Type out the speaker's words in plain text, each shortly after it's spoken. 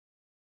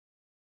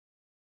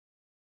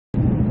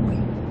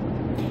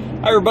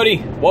Hi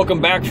everybody, welcome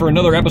back for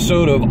another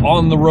episode of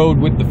On the Road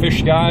with the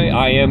Fish Guy.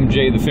 I am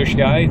Jay the Fish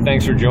Guy.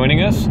 Thanks for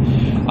joining us.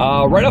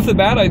 Right off the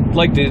bat, I'd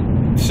like to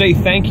say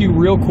thank you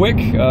real quick.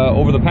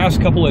 Over the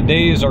past couple of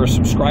days, our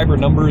subscriber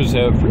numbers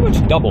have pretty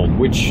much doubled,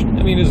 which,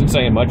 I mean, isn't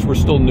saying much. We're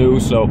still new,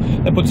 so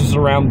that puts us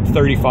around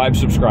 35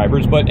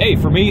 subscribers. But hey,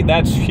 for me,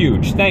 that's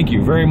huge. Thank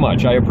you very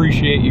much. I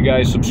appreciate you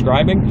guys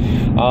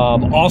subscribing.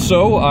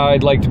 Also,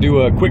 I'd like to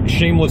do a quick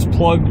shameless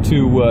plug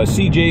to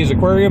CJ's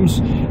Aquariums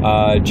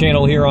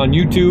channel here on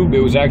YouTube.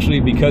 It was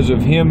actually because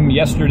of him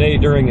yesterday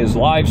during his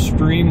live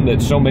stream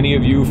that so many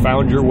of you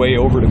found your way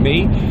over to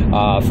me.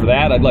 For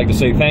that, I'd like to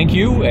say thank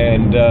you,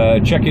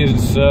 and check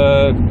his,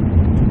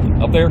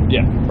 up there?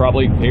 Yeah,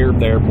 probably here,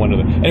 there, one of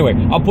them. Anyway,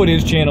 I'll put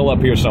his channel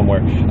up here somewhere.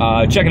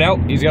 Check it out.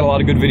 He's got a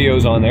lot of good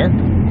videos on there.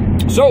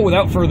 So,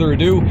 without further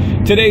ado,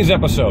 today's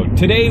episode.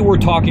 Today, we're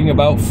talking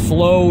about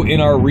flow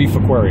in our reef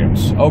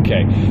aquariums.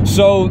 Okay,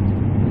 so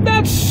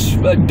that's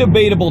a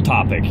debatable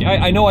topic.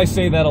 I know I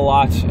say that a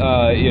lot,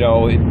 you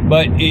know,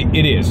 but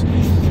it is.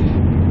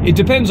 It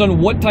depends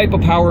on what type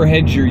of power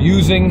heads you're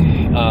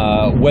using,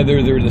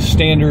 whether they're the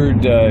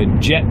standard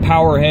jet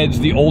power heads,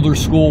 the older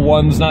school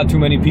ones. Not too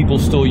many people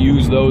still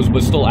use those,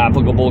 but still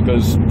applicable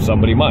because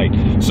somebody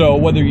might. So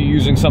whether you're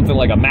using something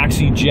like a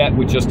Maxijet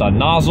with just a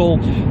nozzle,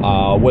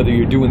 whether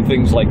you're doing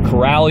things like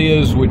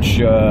Koralias, which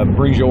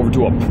brings you over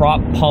to a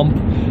prop pump,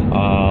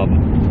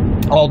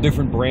 all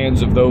different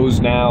brands of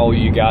those now.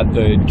 You got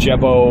the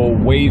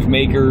Jebo wave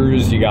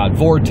makers, you got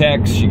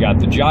Vortex, you got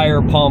the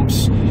Gyre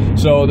pumps.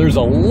 So there's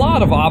a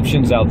lot of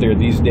options out there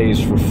these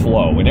days for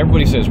flow. And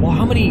everybody says, well,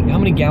 how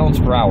many gallons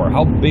per hour?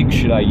 How big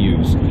should I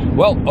use?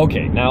 Well,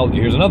 okay, now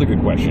here's another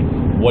good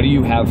question. What do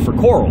you have for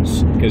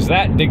corals? Because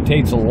that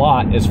dictates a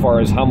lot as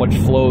far as how much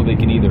flow they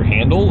can either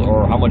handle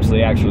or how much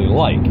they actually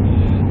like.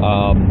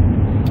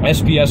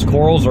 SPS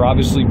corals are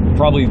obviously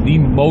probably the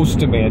most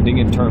demanding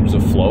in terms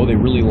of flow. They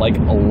really like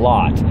a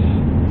lot.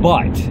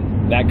 But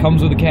that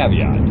comes with a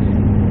caveat.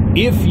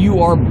 If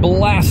you are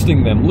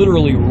blasting them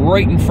literally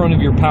right in front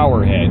of your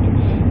power head,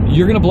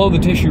 you're going to blow the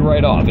tissue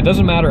right off. It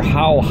doesn't matter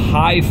how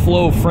high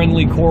flow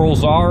friendly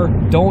corals are,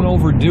 don't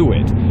overdo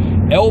it.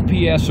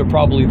 LPS are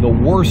probably the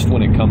worst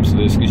when it comes to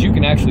this because you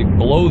can actually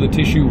blow the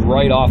tissue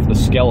right off the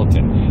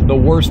skeleton. The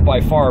worst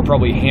by far are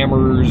probably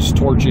hammers,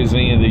 torches,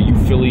 any of the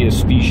Euphyllia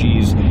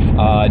species.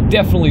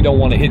 Definitely don't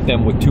want to hit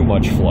them with too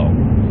much flow.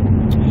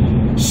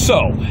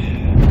 So,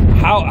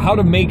 how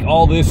to make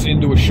all this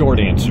into a short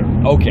answer?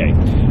 Okay,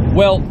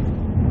 well,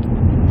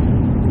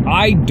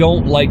 I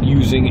don't like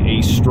using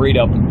a straight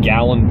up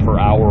gallon per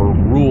hour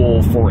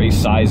rule for a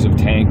size of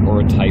tank or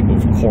a type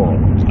of coral.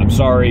 I'm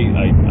sorry,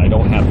 I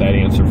don't have that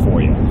answer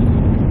for you.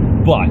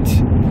 But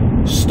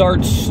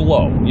start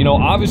slow. You know,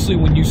 obviously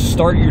when you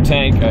start your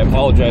tank, I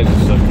apologize,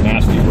 this is a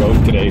nasty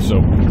road today,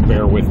 so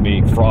bear with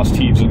me. Frost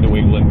heaves in New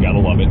England, gotta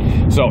love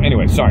it. So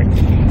anyway, sorry.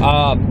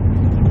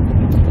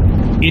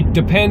 It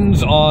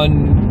depends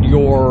on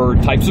your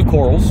types of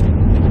corals.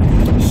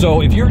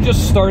 So if you're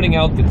just starting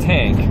out the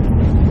tank,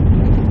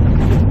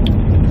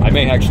 I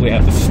may actually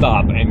have to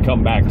stop and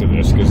come back to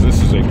this because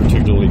this is a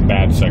particularly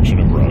bad section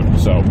of road.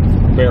 So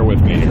bear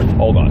with me here.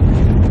 Hold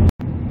on.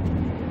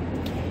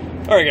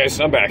 All right, guys,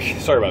 I'm back.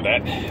 Sorry about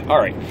that. All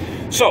right.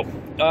 So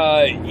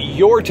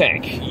your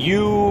tank,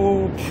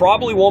 you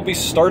probably won't be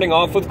starting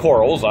off with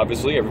corals.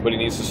 Obviously, everybody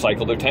needs to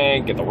cycle their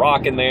tank, get the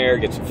rock in there,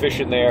 get some fish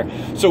in there.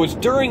 So it's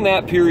during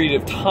that period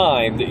of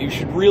time that you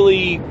should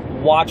really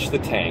watch the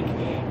tank.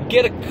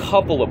 Get a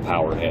couple of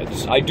power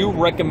heads. I do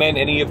recommend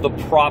any of the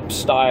prop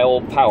style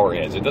power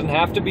heads. It doesn't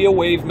have to be a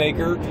wave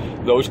maker.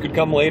 Those could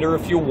come later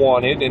if you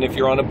wanted, and if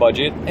you're on a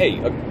budget, hey,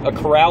 a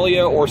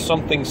Koralia or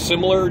something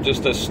similar,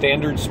 just a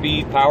standard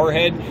speed power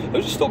head,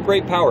 those are still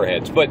great power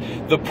heads. But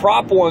the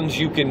prop ones,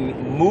 you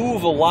can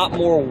move a lot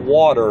more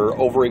water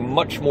over a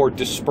much more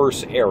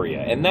dispersed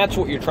area, and that's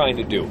what you're trying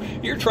to do.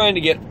 You're trying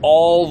to get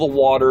all the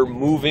water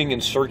moving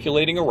and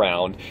circulating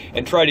around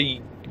and try to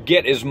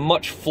get as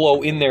much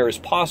flow in there as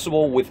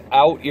possible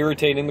without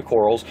irritating the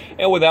corals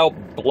and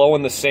without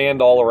blowing the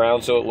sand all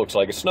around so it looks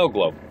like a snow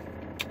globe.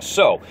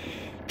 So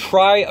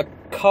try a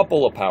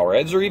couple of power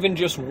heads or even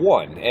just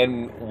one,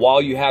 and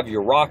while you have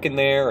your rock in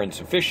there and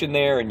some fish in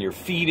there and you're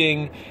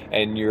feeding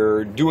and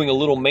you're doing a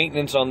little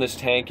maintenance on this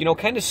tank, you know,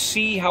 kind of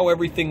see how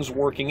everything's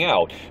working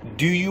out.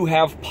 Do you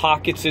have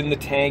pockets in the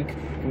tank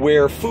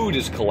where food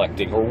is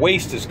collecting or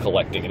waste is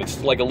collecting, and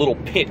it's like a little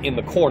pit in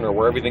the corner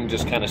where everything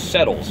just kind of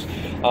settles?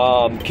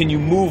 Can you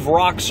move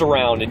rocks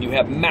around and you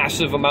have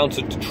massive amounts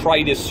of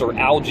detritus or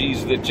algae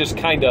that just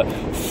kind of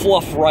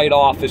fluff right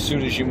off as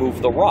soon as you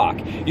move the rock?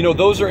 You know,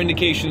 those are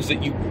indications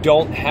that you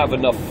don't have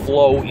enough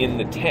flow in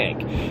the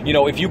tank. You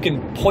know, if you can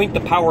point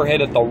the power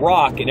head at the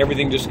rock and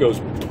everything just goes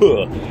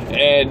puh,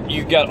 and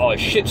you got a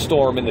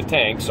shitstorm in the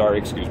tank, sorry,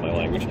 excuse my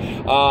language,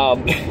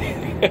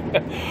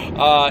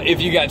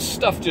 if you got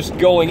stuff just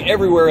going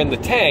everywhere in the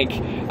tank,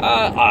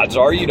 odds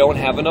are you don't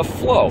have enough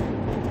flow.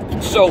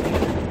 So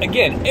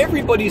again,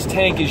 everybody's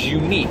tank is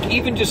unique.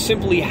 Even just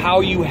simply how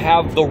you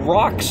have the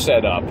rock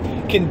set up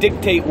can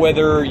dictate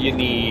whether you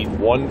need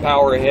 1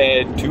 power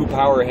head, 2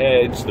 power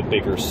heads, the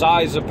bigger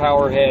size of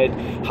power head,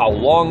 how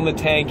long the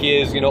tank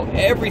is, you know,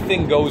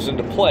 everything goes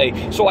into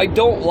play. So I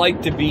don't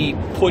like to be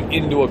put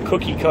into a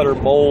cookie cutter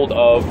mold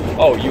of,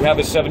 oh, you have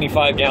a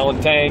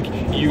 75-gallon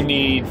tank, you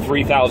need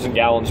 3,000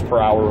 gallons per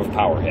hour of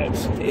power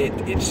heads.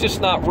 It's just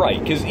not right,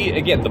 because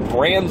again, the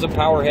brands of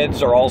power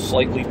heads are all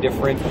slightly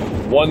different.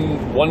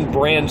 One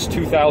brand's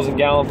 2,000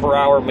 gallon per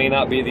hour may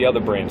not be the other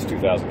brand's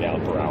 2,000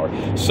 gallon per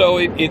hour. So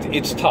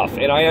it's tough,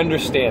 and I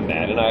understand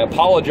that, and I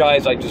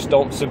apologize. I just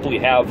don't simply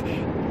have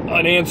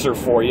an answer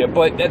for you,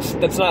 but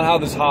that's not how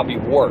this hobby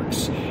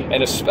works.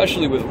 And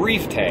especially with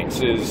reef tanks,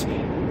 is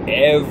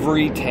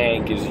every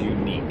tank is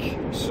unique.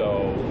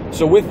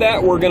 So with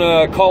that, we're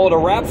gonna call it a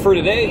wrap for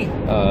today.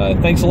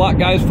 Thanks a lot,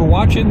 guys, for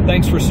watching.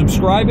 Thanks for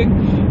subscribing,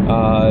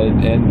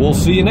 and we'll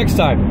see you next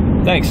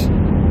time. Thanks.